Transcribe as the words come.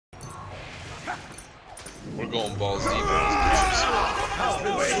We're going balls deep on these bitches.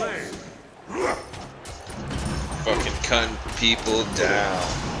 Fucking cutting people down.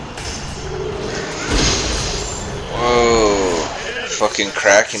 Whoa. Fucking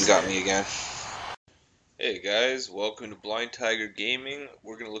Kraken got me again. Hey guys, welcome to blindtigergaming.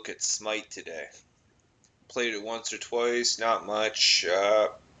 We're gonna look at Smite today. Played it once or twice, not much.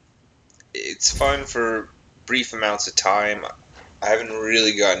 It's fun for brief amounts of time. I haven't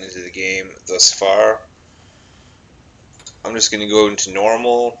really gotten into the game thus far. I'm just gonna go into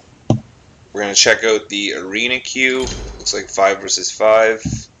normal. We're gonna check out the arena queue. Looks like 5 versus 5.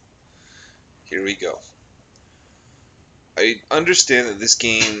 Here we go. I understand that this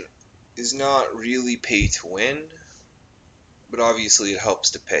game is not really pay to win, but obviously it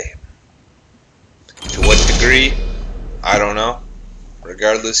helps to pay. To what degree? I don't know.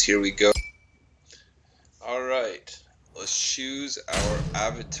 Regardless, here we go. Alright, let's choose our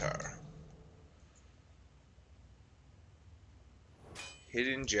avatar.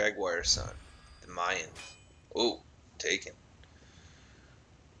 Hidden Jaguar Sun, the Mayan. Oh, taken.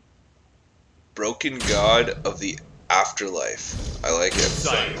 Broken God of the Afterlife. I like it.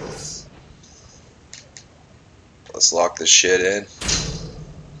 Silence. Let's lock this shit in.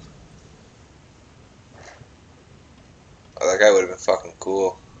 Oh, that guy would have been fucking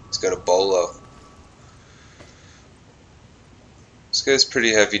cool. He's got a bolo. This guy's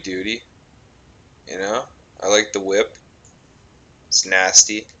pretty heavy duty. You know? I like the whip. It's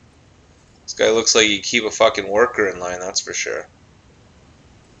nasty. This guy looks like he'd keep a fucking worker in line, that's for sure.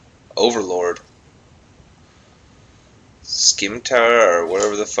 Overlord. Skimtar, or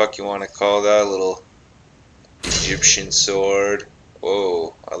whatever the fuck you want to call that little Egyptian sword.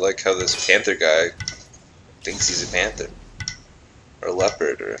 Whoa, I like how this panther guy thinks he's a panther. Or a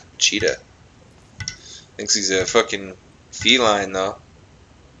leopard, or a cheetah. Thinks he's a fucking feline, though.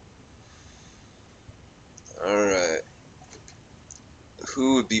 Alright.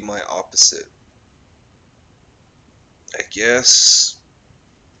 Who would be my opposite? I guess...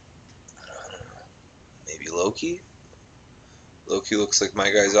 I don't know. Maybe Loki? Loki looks like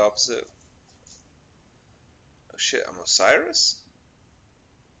my guy's opposite. Oh shit, I'm Osiris?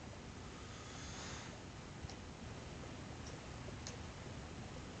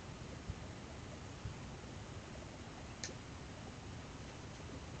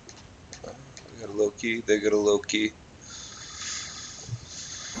 We got a Loki, they got a Loki.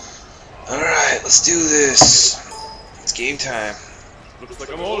 Alright, let's do this. It's game time. Looks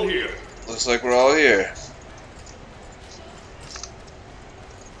like I'm all here. Looks like we're all here.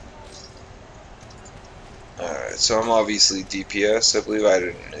 Alright, so I'm obviously DPS. I believe I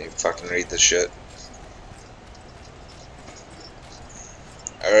didn't even fucking read this shit.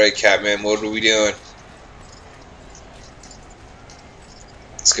 Alright, Catman, what are we doing?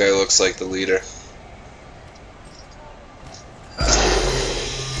 This guy looks like the leader.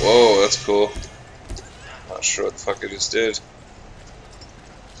 Whoa, that's cool. Not sure what the fuck I just did.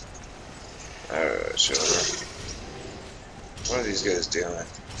 Alright, sure. What are these guys doing?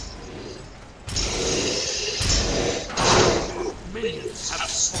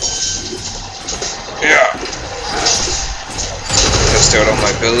 Yeah. Test out all my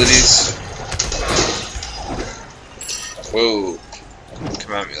abilities. Whoa. Don't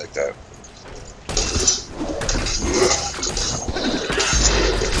come at me like that.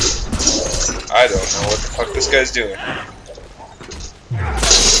 I don't know what the fuck this guy's doing.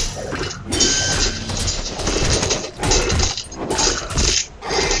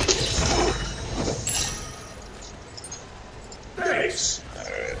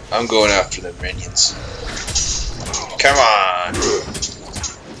 Alright, I'm going after the minions. Come on!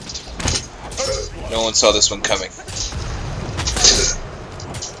 No one saw this one coming.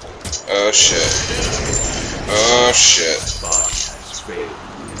 Oh shit. Oh shit.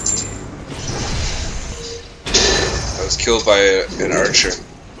 I was killed by an archer.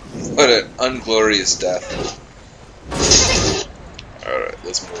 What an unglorious death. Alright,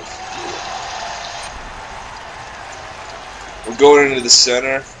 let's move. We're going into the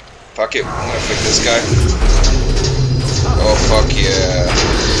center. Fuck it, I'm gonna pick this guy. Oh fuck yeah.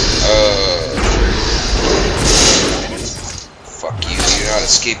 Fuck you, you're not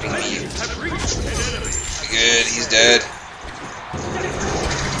escaping me. Good, he's dead.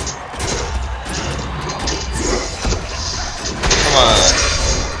 Come on.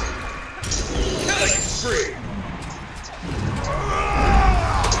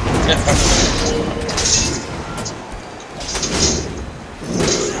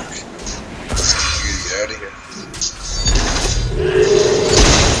 Get out of here.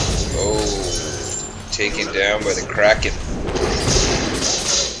 Oh, taken down by the Kraken.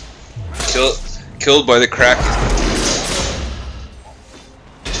 Killed by the Kraken.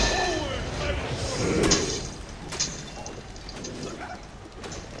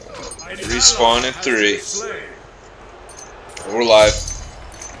 Respawn in 3. We're live.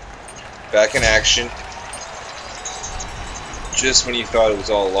 Back in action. Just when you thought it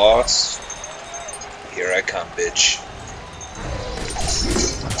was all lost, here I come, bitch.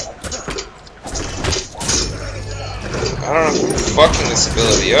 I don't know who's fucking this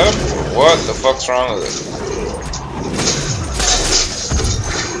ability up, or what the fuck's wrong with it.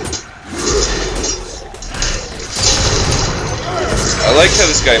 I like how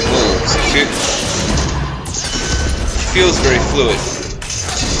this guy moves. It feels very fluid.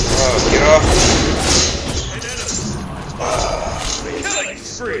 Oh, get off. Killing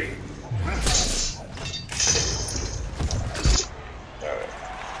spree. Alright.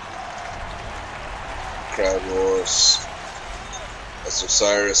 Crowd wars. As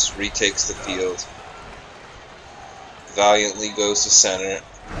Osiris retakes the field. Valiantly goes to center.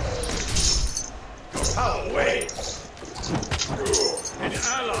 Away. An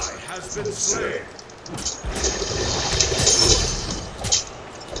ally has been slain.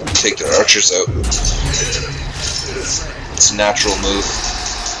 Take their archers out. It's a natural move.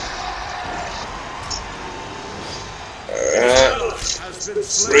 Alright.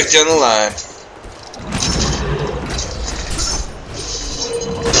 Right down the line.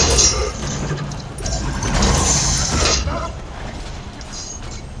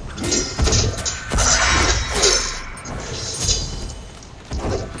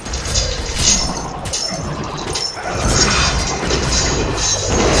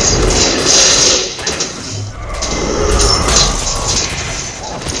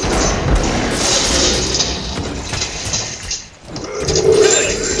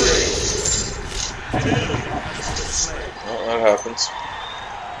 Well, that happens.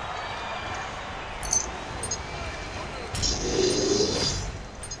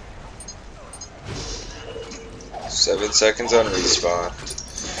 Seven seconds on respawn.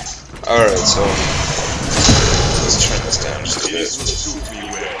 Alright, so let's turn this down just a bit.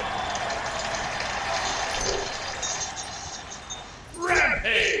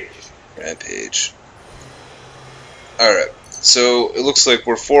 Rampage. Alright, so it looks like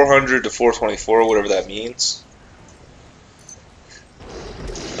we're 400 to 424, whatever that means.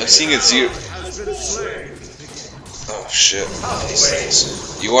 I'm seeing a zero. Oh shit, these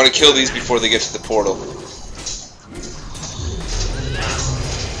things. You want to kill these before they get to the portal.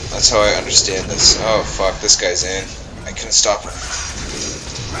 That's how I understand this. Oh fuck, this guy's in. I couldn't stop him.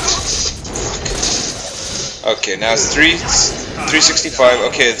 Fuck. Okay, now it's 365.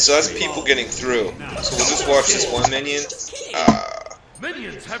 Okay, so that's people getting through. So we'll just watch this one minion.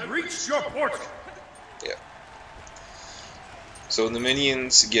 Minions have reached your portal. Yeah. So when the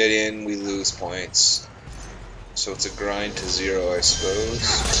minions get in, we lose points. So it's a grind to 0, I suppose.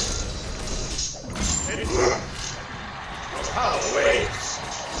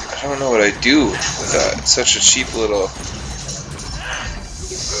 I don't know what I do with that. It's such a cheap little...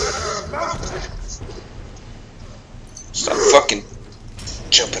 Stop fucking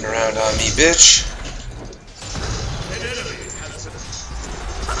jumping around on me, bitch.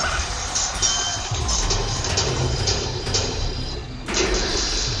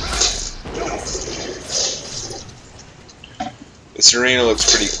 This arena looks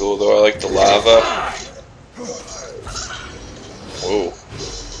pretty cool though. I like the lava. Whoa.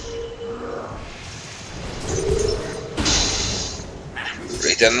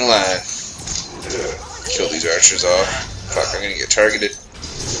 Right down the line. Kill these archers off. Fuck, I'm gonna get targeted.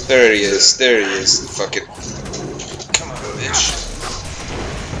 There he is. There he is. Fuck it. Come on, bitch.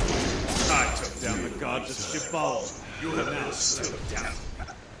 I took down the gods of Shibboleth. You have now stood down.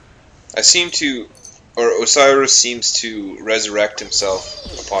 I seem to... Or Osiris seems to resurrect himself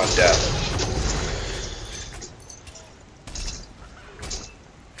upon death.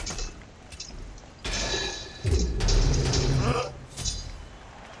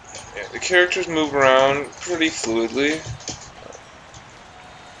 Yeah, the characters move around pretty fluidly.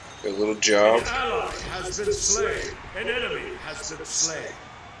 Their little job. An ally has been slain. An enemy has been slain.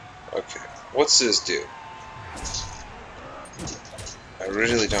 Okay, what's this do? I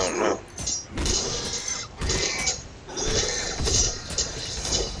really don't know.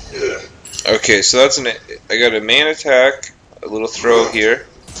 Okay, so that's I got a main attack, a little throw here,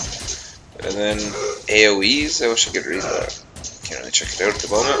 and then AoEs. I wish I could read that. Can't really check it out at the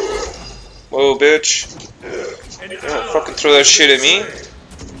moment. Whoa, bitch! Don't fucking throw that shit at me.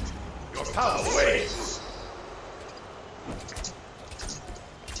 Your power wanes.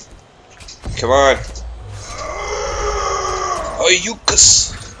 Come on. Oh,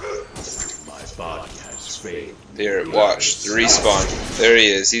 Yukas. body has failed. Here, watch. The respawn. There he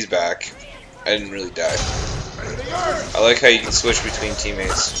is. He's back. I didn't really die. I like how you can switch between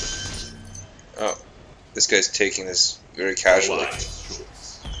teammates. Oh, this guy's taking this very casually.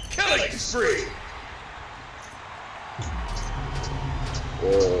 Killing spree!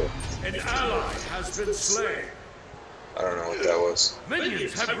 Whoa. An ally has been slain. I don't know what that was.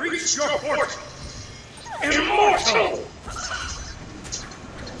 Minions have reached your fort. Immortal!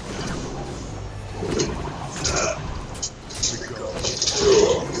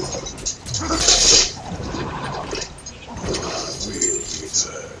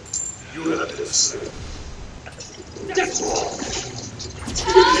 You have been slain.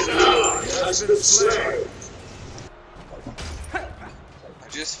 An ally has been slain. I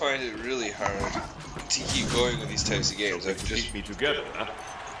just find it really hard to keep going with these types of games. I just Keep me together, huh?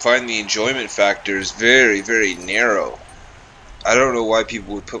 find the enjoyment factors very, very narrow. I don't know why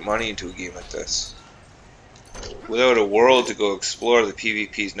people would put money into a game like this. Without a world to go explore, the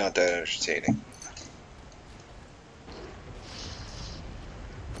PvP is not that entertaining.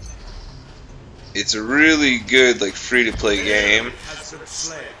 It's a really good, like, free-to-play game.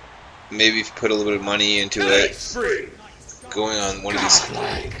 Maybe if you put a little bit of money into it, going on one of these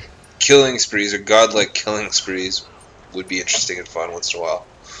killing sprees or godlike killing sprees would be interesting and fun once in a while.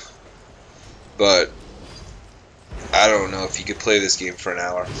 But I don't know if you could play this game for an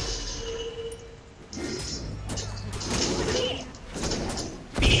hour.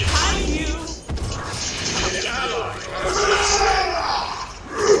 Behind you!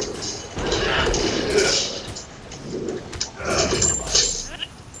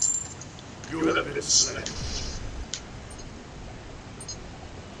 You have been slain.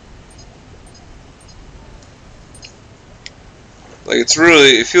 Like, it's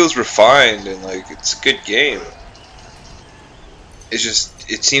really, it feels refined and like it's a good game. It's just,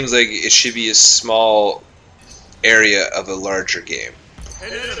 it seems like it should be a small area of a larger game. An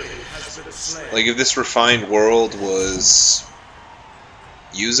enemy has been slain. Like, if this refined world was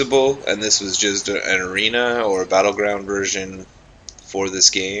usable and this was just an arena or a battleground version for this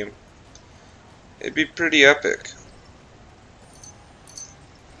game, it'd be pretty epic.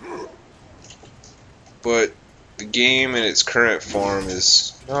 But the game in its current form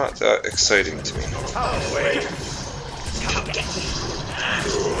is not that exciting to me. Oh, wait.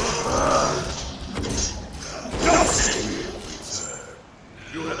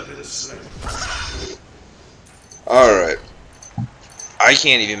 You have been slain. Alright. I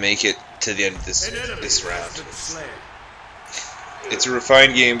can't even make it to the end of this round. It's a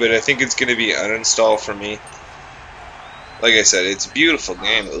refined game, but I think it's going to be uninstall for me. Like I said, it's a beautiful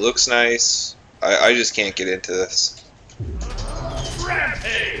game. It looks nice. I just can't get into this.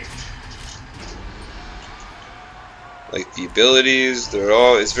 Rampage. Like, the abilities,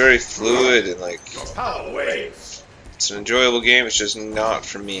 it's very fluid and like, Power waves. it's an enjoyable game. It's just not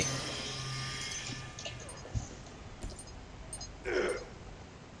for me.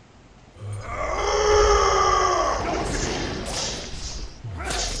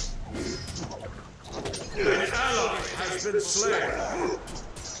 An ally has been slain.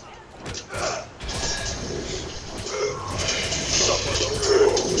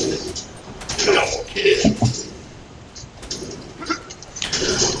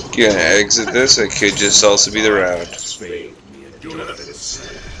 Gonna exit this. I could just also be the round.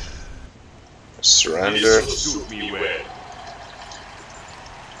 Surrender. Maybe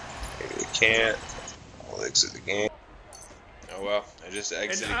we can't. I'll exit the game. Oh well, I just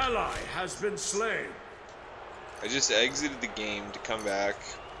exited. An ally has been slain. I just exited the game to come back,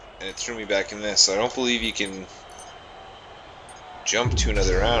 and it threw me back in this. So I don't believe you can jump to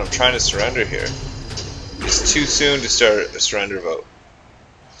another round. I'm trying to surrender here. It's too soon to start a surrender vote.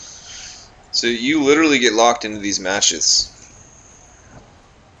 So you literally get locked into these matches.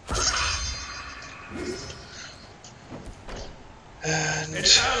 And An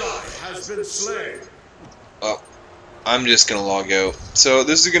ally has been slain. oh, I'm just gonna log out. So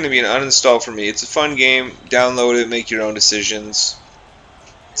this is gonna be an uninstall for me. It's a fun game. Download it, make your own decisions.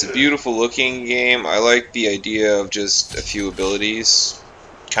 It's a beautiful looking game. I like the idea of just a few abilities.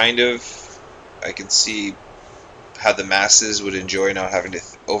 Kind of. I can see how the masses would enjoy not having to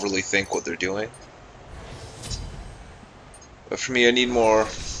overly think what they're doing. But for me, I need more.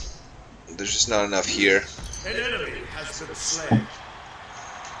 There's just not enough here. An enemy has been slain.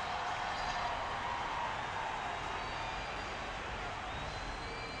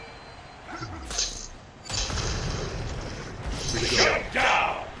 Go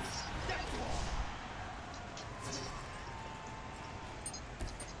down.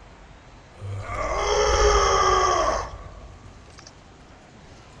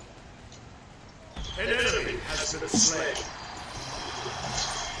 An enemy has been slain.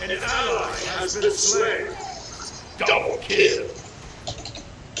 An ally has been slain. Double kill.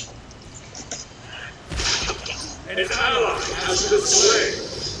 An ally has been slain.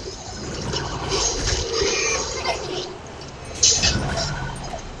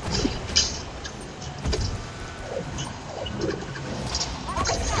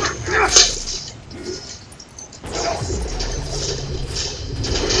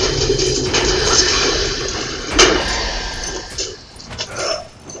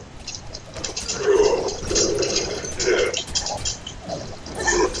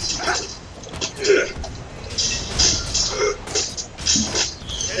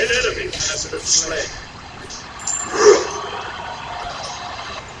 An enemy has been slain.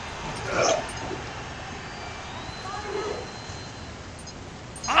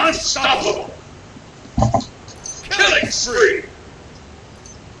 Unstoppable! Killing spree!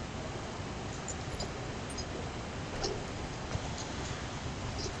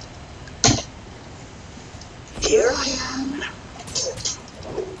 Here I am.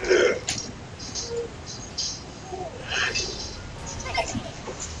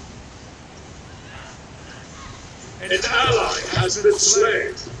 An ally has been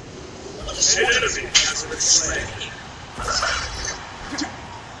slain. An enemy has been slain.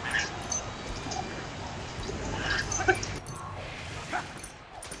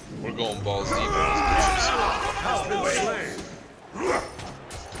 We're going balls deep on this bitch.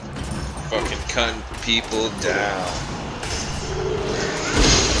 Fucking cutting people down.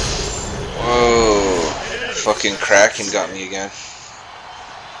 Whoa. Fucking Kraken got me again.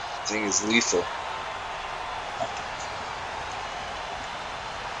 Thing is lethal.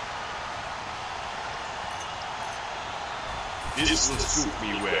 This will suit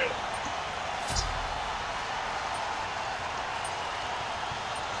me well.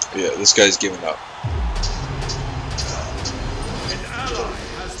 Yeah, this guy's giving up. An ally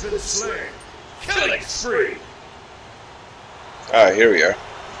has been slain. Killing spree. Alright, here we are.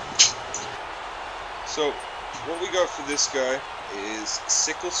 So, what we got for this guy is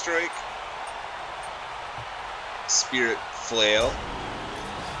Sickle Strike, Spirit Flail,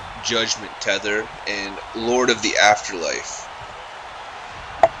 Judgment Tether, and Lord of the Afterlife.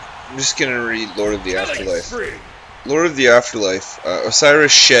 I'm just gonna read Lord of the Afterlife. Lord of the Afterlife.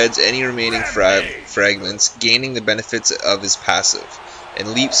 Osiris sheds any remaining fragments, gaining the benefits of his passive,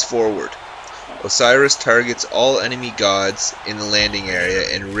 and leaps forward. Osiris targets all enemy gods in the landing area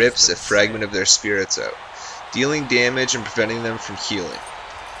and rips a fragment of their spirits out, dealing damage and preventing them from healing.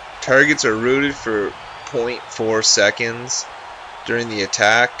 Targets are rooted for 0.4 seconds during the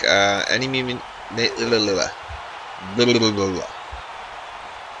attack.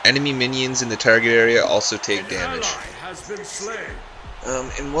 Enemy minions in the target area also take damage.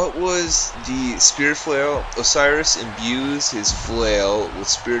 And what was the Spirit Flail? Osiris imbues his flail with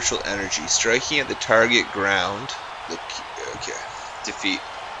spiritual energy, striking at the target ground. Okay. Defeat.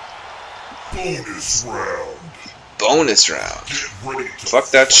 Bonus round. Bonus round. Fuck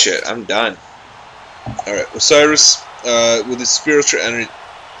that shit. I'm done. Alright, Osiris, with his spiritual energy.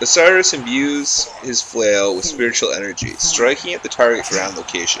 Osiris imbues his flail with spiritual energy, striking at the target ground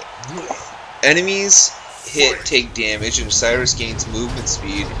location. Enemies hit take damage, and Osiris gains movement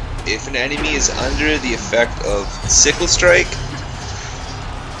speed. If an enemy is under the effect of Sickle Strike...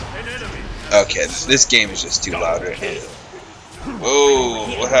 Okay, this game is just too loud right now.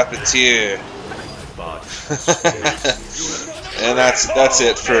 Whoa, what happens here? And that's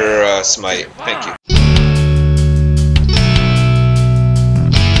it for Smite. Thank you.